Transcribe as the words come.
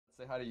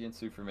Say hi to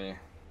Yinsu for me.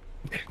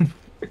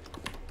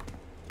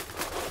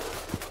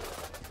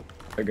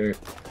 Okay,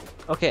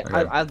 Okay,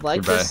 I'd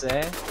like goodbye. to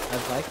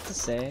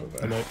say,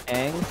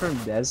 Aang from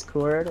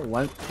Discord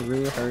went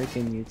through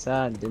Hurricane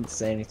Utah and didn't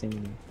say anything to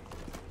me.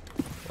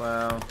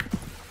 Wow.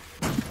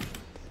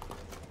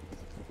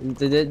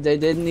 They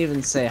didn't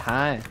even say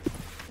hi.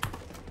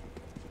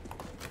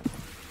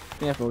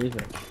 Can't believe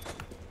it.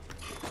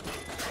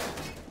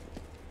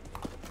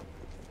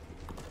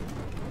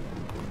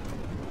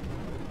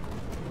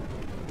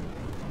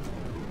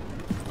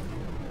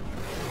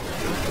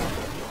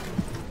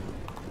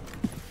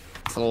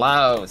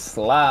 Slow,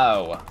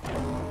 slow.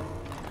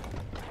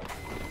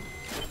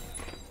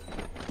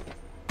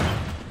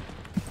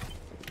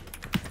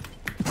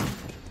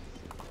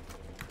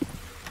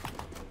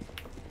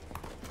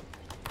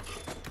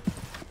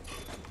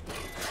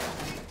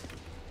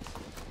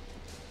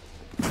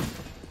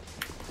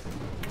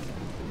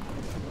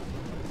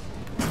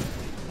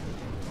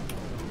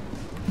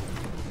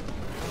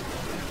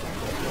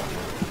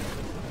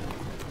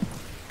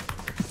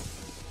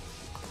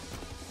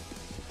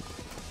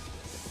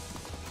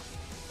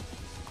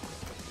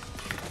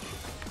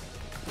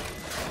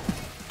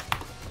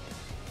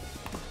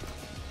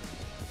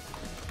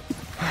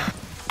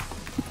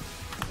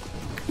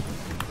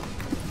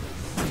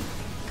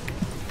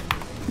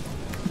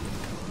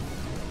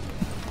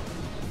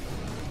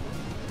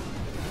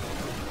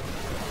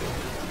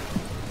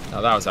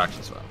 Oh, that was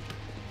actually swell.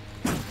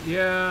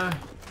 Yeah.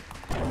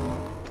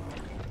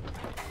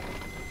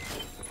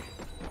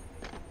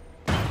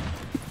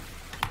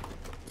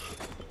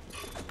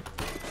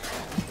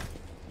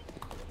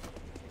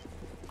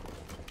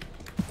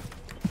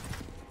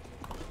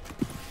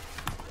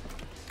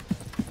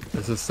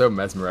 This is so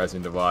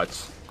mesmerizing to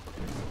watch.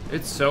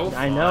 It's so fun.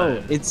 I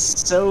know, it's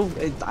so...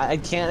 I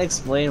can't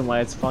explain why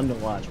it's fun to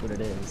watch, but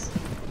it is.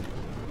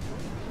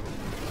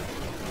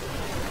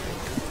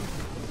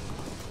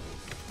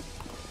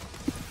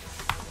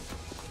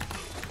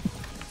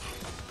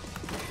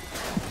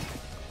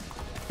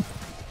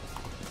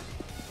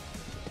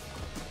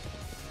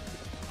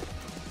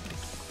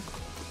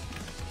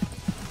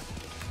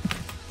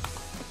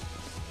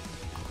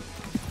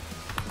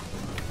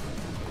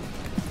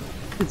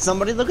 Did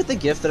somebody look at the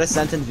GIF that I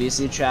sent in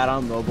VC chat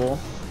on mobile?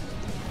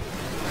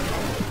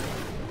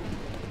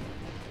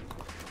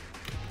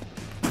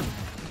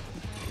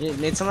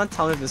 Nate, someone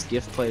tell me if this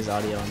GIF plays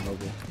audio on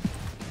mobile.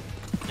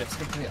 GIFs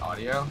can play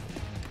audio?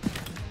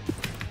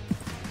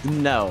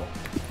 No.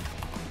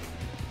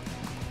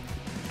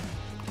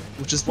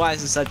 Which is why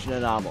this is such an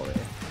anomaly.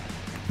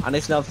 I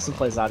need to know if this one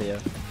plays audio.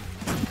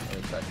 Let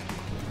me check.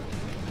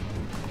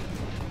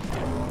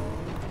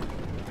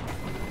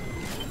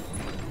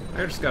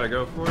 I just gotta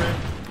go for it.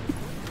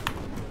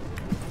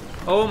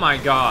 Oh my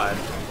god.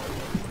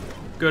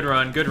 Good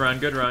run, good run,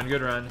 good run,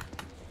 good run.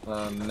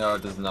 No,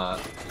 it does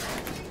not.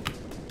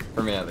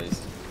 For me, at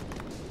least.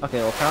 Okay,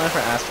 well, apparently for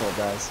Astral it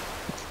does.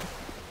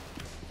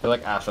 I feel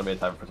like Ash will be the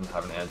type of person to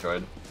have an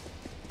Android.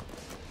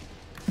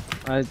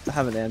 I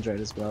have an Android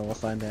as well, we'll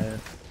find out.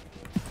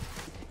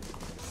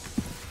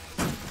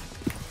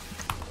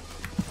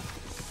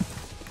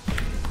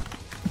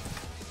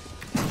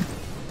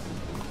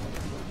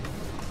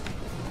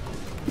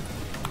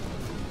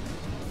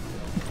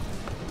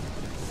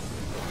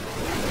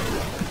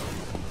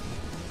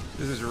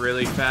 This is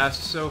really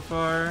fast so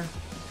far.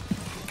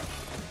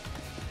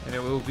 And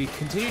it will be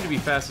continue to be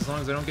fast as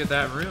long as I don't get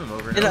that room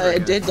over and over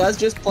again. It does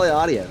just play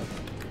audio.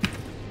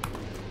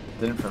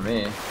 Didn't for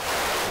me.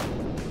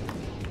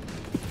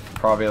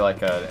 Probably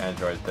like an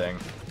Android thing.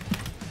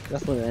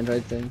 Definitely an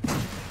Android thing.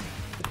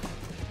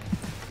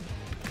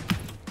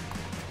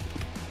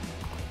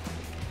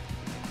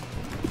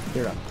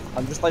 Here,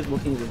 I'm just like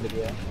looking at the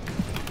video.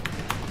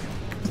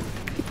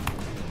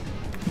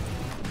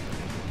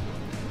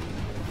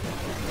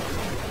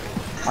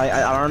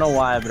 I don't know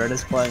why, but it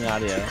is playing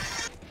audio.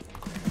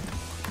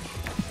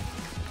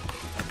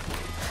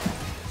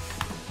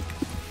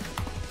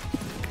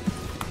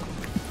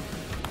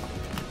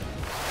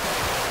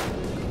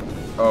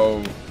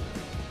 Oh.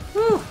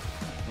 Whew.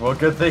 Well,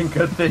 good thing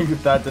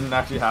that didn't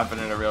actually happen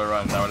in a real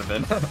run. That would have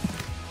been...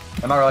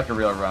 and not like a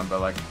real run,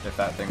 but like if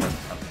that thing was...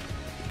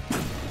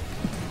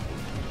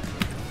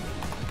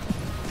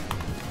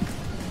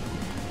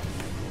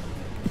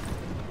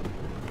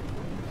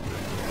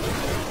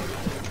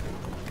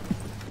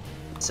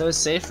 So is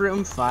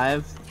Saferoom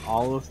 5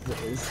 all of the...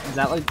 Is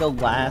that like the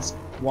last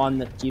one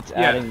that keeps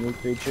adding new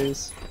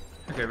creatures?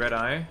 Okay, red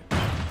eye.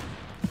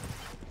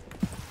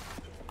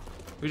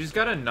 We just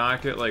gotta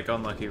not get like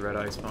unlucky red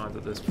eye spawns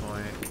at this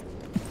point.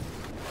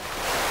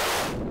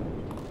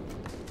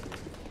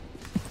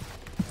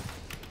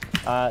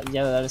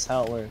 Yeah, that is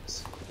how it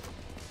works.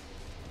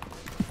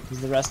 Because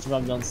the rest of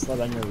them don't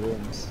slip on your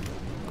rooms.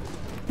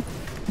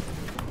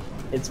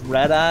 It's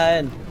red eye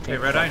and... Okay,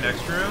 red eye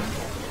next room.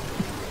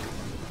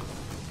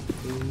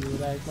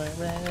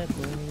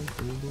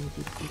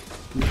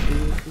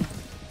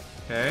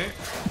 Okay.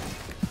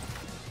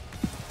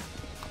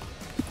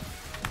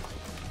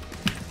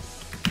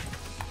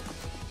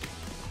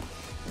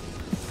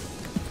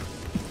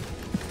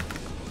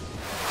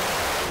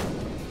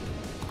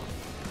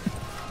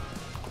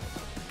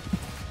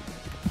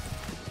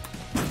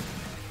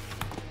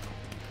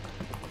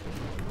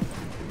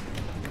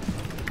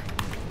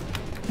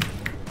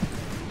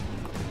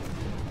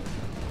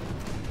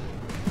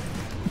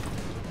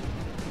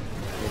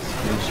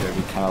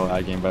 kind of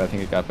lagging, but I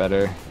think it got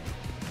better.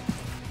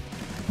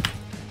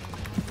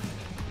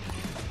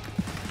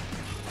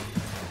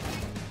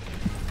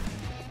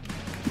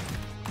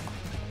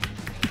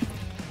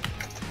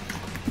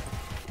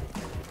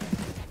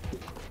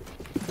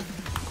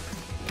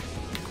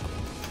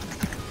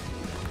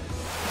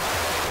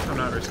 I'm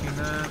not risking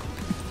that.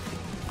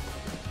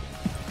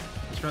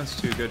 This run's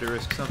too good to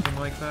risk something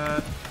like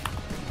that.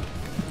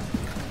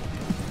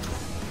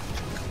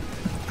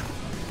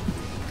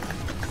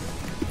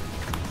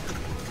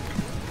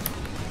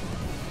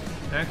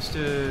 Next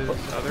is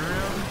other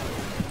room.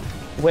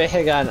 Wait,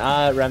 hang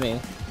on. Remy,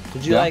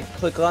 did you Yeah? like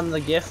click on the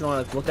GIF and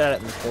want to look at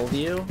it in full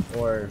view,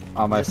 or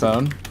On my just-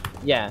 phone?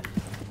 Yeah,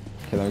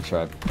 Okay, let me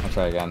try. I'll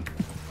try again.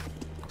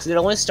 because it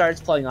only starts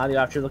playing audio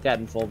after you look at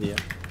it in full view.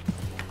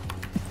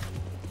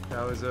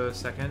 That was a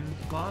second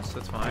loss.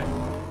 That's fine.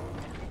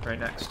 Right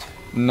next.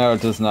 No,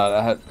 it does not.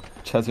 I had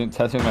testing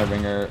my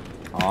ringer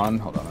on.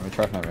 Hold on, let me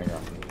try my ringer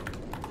on.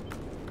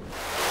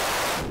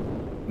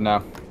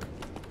 No.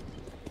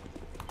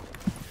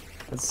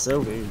 That's so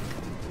weird.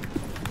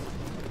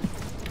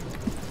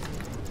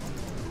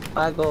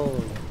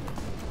 Bagel.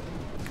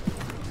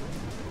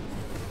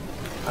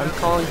 I'm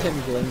calling him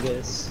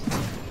Glingus.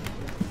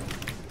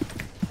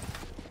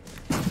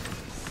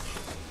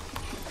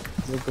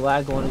 The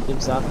Glag one who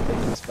gives off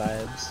Glingus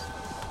vibes.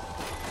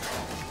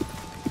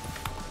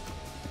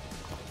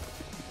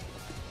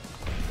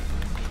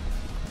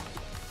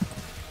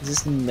 Is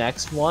this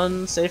next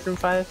one Saferoom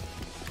 5?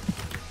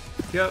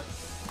 Yep.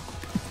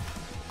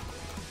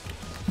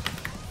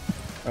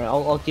 Alright,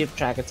 I'll keep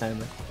track of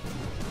timer.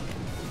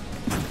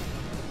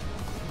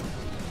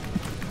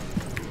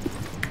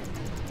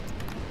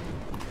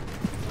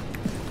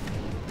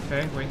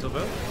 Okay, wait until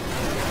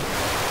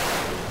both.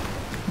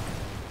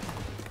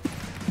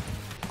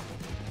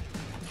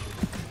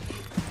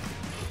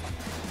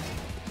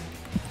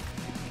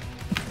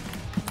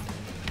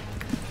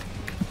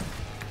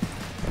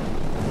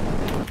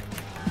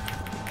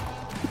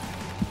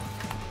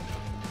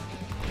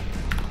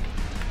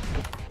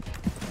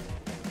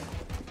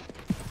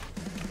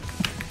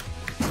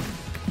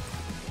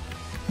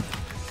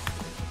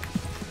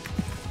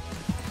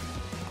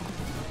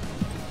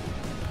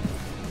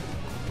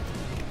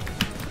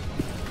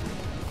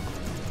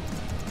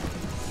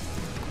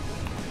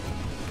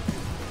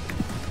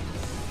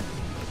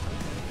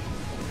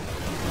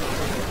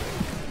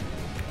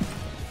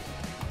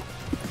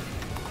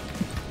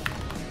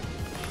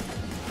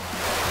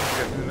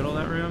 Get in the middle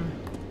of that room.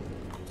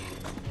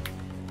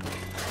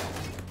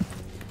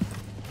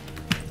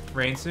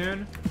 Rain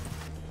soon.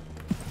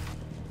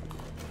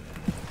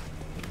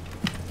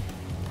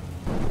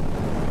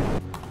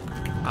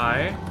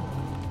 I.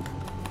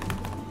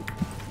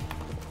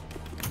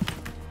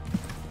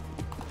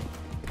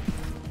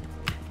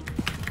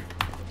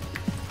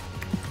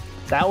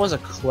 That was a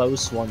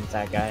close one with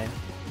that guy.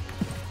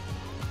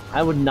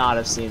 I would not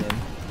have seen him.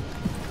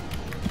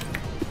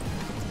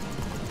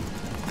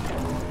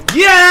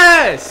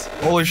 Yes!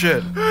 Holy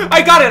shit.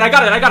 I got it!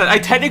 I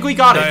technically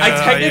got it! I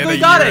technically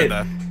got it!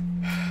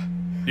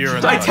 You're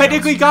in I there.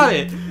 technically got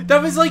it!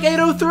 That was like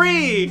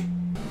 803!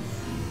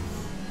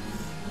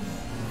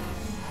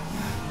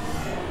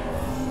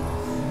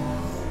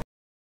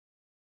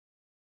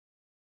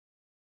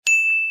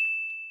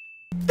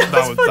 That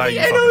was Fucking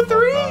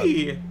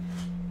 803!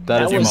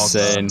 That is was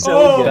insane. so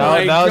Oh good.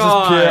 my That was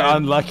just pure God.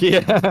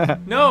 unlucky.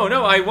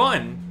 No, I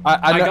won.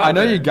 I know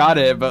got you it. got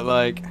it, but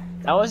like,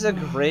 That was a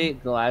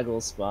great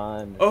Glaggle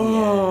spawn.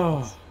 Oh.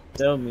 Yeah.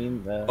 So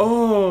mean though.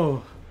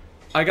 Oh.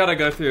 I gotta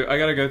go through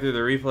the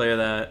replay of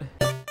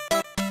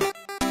that.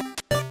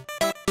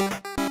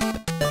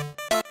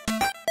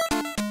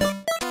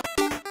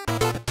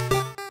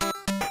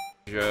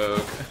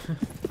 Joke.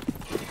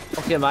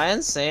 Okay, am I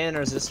insane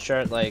or is this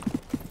chart like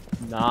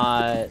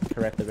not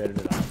correctly rated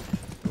at all?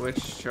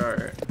 Which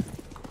chart?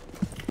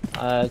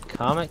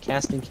 Comet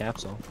casting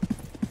capsule.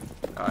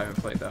 Oh, I haven't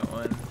played that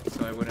one,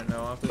 so I wouldn't know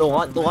off the The top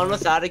one, of the my one head.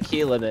 without a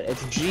key limit.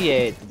 It's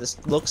G8.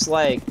 This looks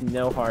like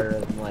no harder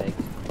than like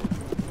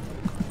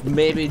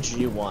maybe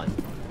G1.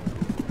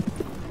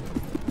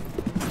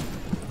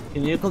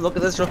 Can you look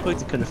at this real quick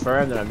to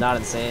confirm that I'm not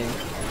insane?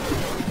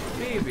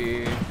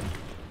 Maybe.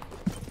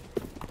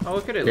 I'll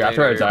look at it here,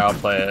 after I later. die, I'll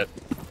play it.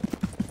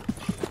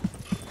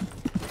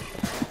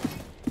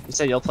 You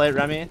said you'll play it,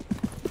 Remy?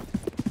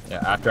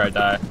 Yeah, after I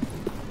die.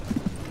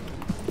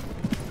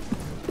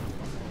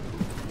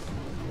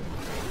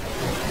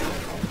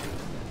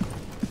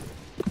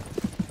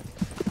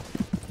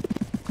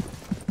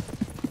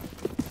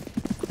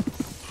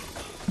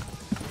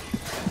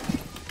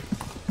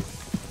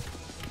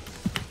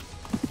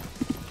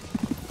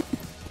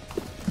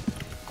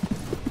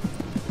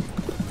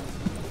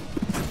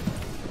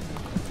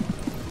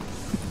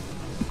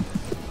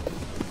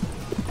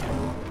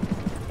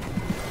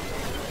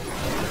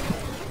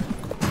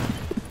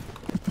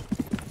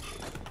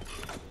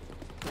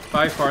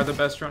 By far the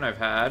best run I've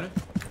had.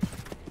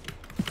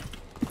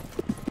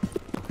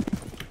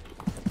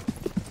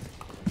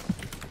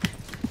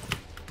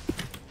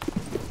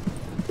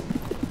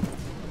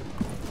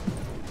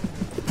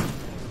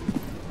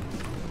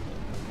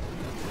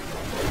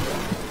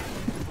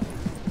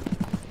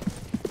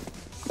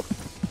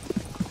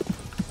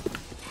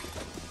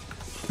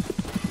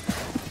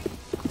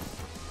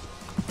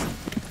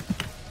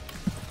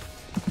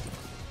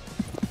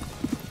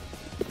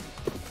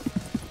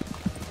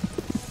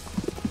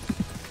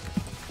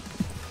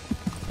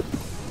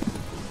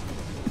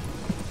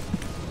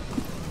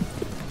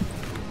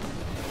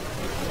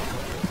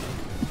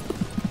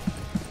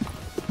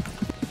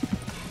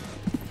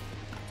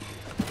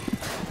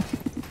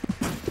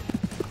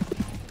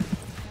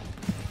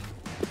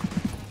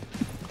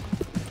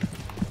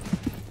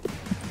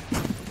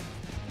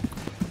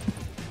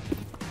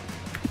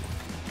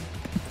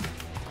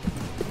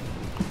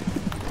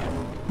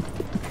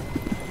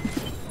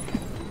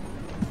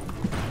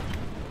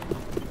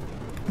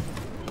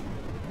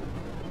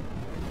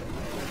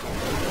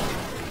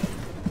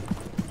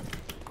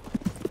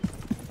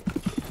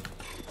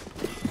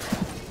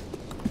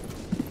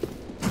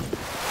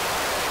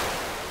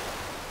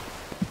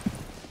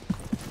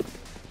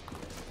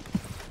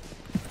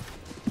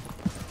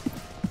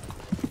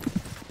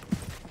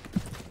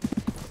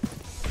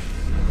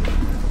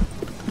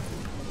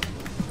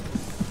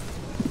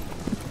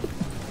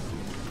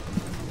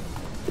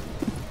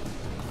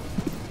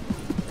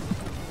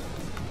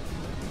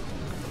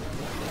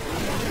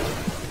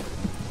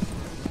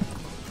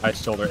 my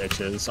shoulder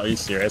itches. Are you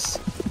serious?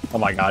 Oh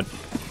my god.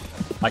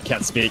 I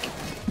can't speak.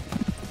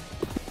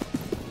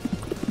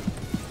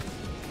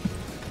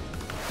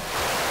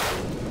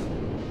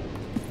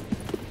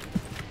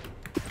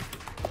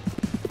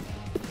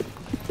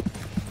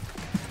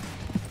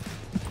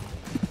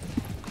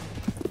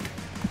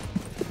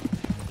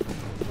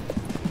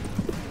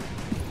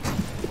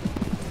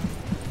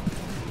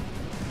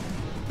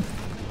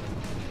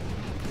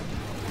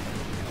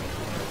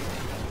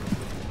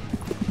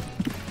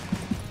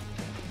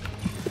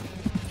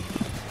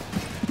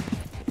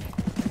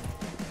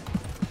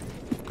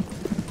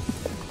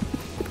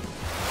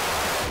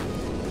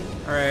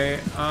 Alright,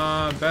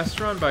 best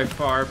run by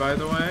far, by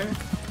the way.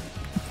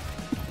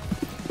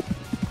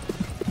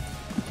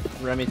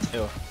 Remy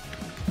too.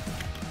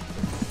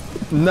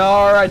 No,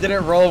 I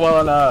didn't roll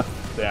well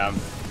enough. Damn.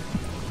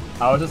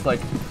 I was just like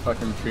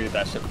fucking treated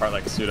that shit part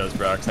like pseudos,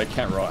 bro, because I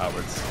can't roll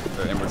outwards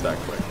or inwards that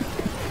quick.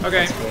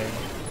 Okay.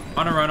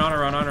 On a run, on a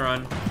run, on a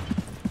run.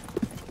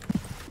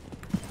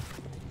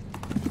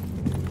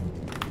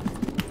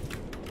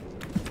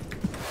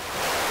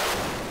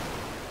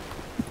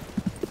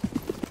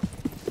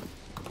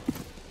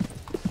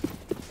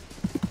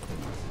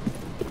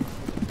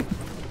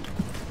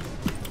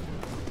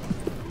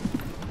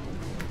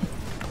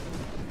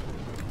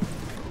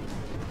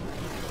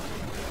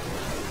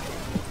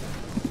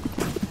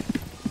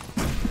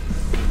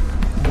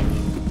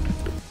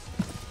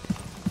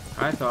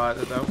 I thought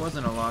that that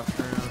wasn't a locked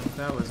room.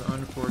 That was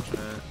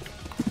unfortunate.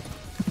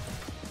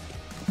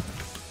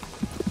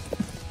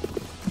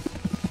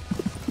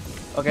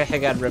 Okay, hey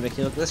God, Remy, can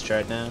you look at this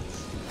chart now?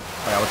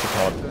 Oh yeah, what's it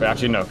called? Wait,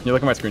 actually no. Can you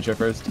look at my screen share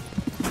first?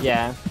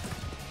 Yeah.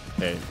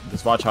 Okay,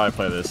 just watch how I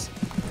play this.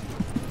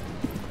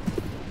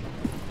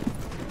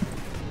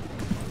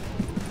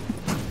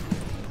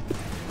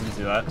 Did you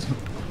see that?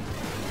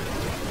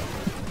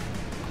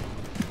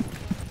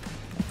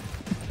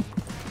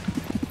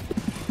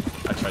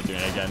 I tried doing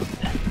it again.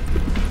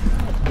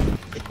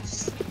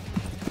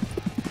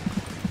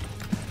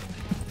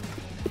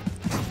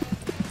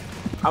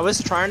 I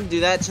was trying to do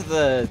that to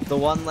the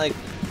one like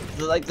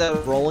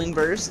the rolling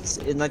bursts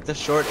in like the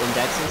short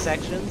indexing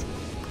sections.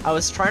 I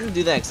was trying to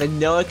do that because I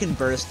know I can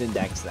burst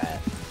index that.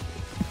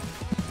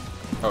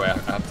 Oh wait, I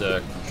have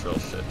to control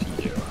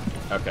shift U.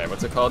 Okay,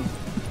 what's it called?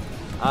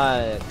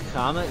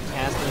 Comet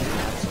casting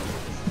capsule.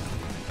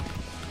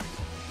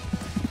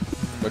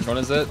 Which one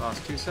is it?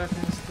 Lost 2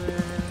 seconds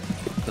there.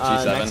 The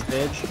G7. Next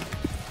page.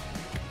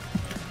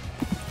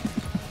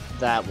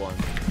 That one.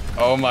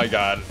 Oh my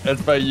god,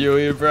 it's by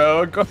Yui,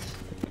 bro. Go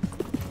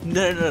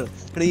No.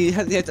 You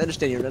have to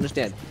understand. You have to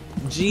understand.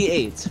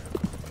 G8.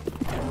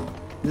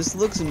 This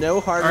looks no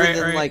harder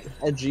than like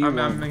a G1.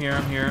 I'm here.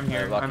 I'm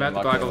here. Lock I'm in, at the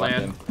lock in, goggle lock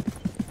land. in.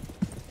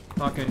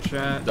 Lock in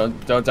chat.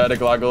 Don't die to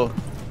Gloggle.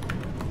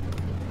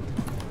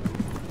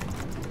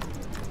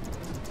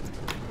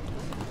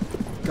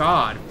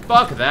 God,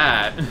 fuck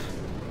that.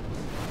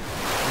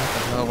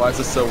 Oh, why is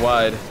this so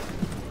wide?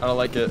 I don't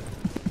like it.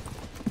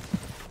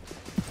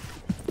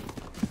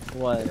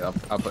 What? Yeah,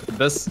 I'll put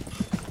this.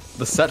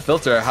 The set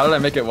filter. How did I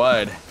make it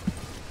wide?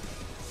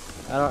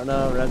 I don't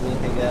know, Remy.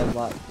 Hey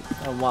God,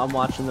 I'm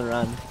watching the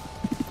run.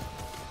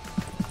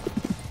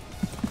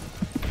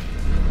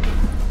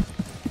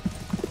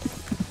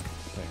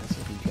 Okay, let's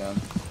see if we can.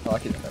 Oh, I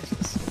can index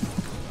this.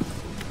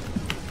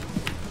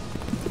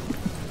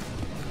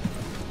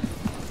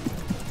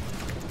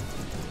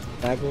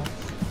 Tackle.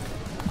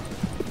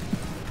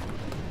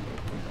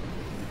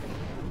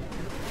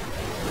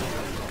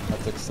 That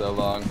took so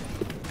long.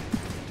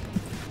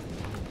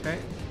 Okay.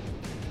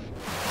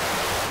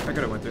 I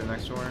could have went through the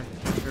next door.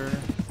 Sure.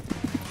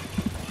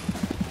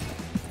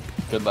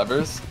 Good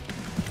levers.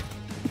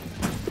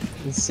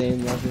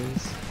 Insane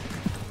levers.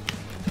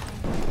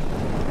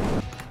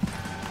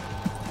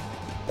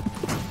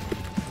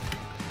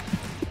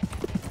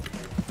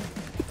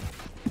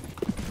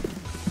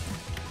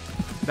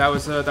 That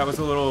was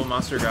a little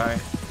monster guy.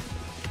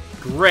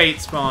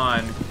 Great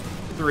spawn.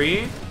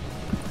 3.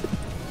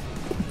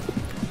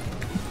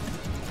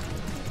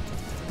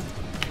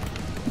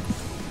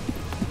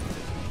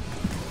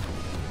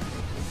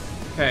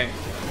 Okay.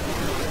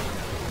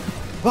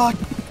 Fuck.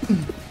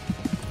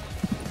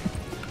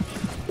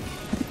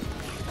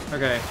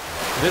 Okay.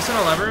 This in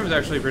a lever room is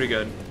actually pretty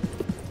good.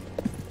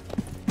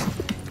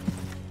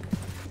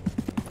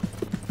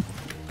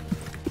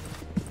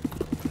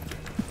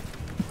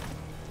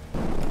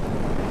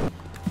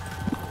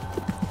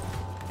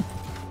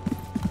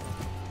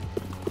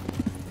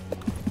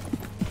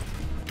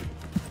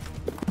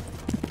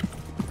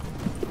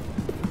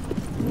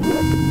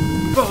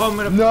 Oh, I'm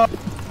gonna. No.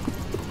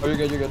 Oh, you're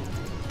good. You're good.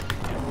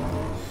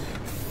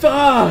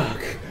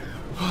 Fuck!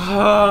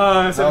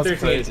 was 713.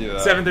 crazy, though.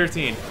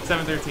 713.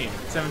 713.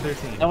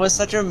 713. That was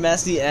such a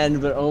messy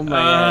end, but oh my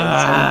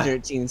God,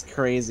 713 is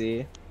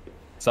crazy.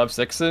 Sub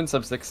 6 in.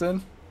 Sub 6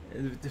 in.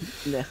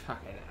 Nah.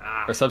 Fucking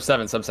Or sub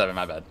 7. Sub 7.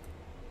 My bad.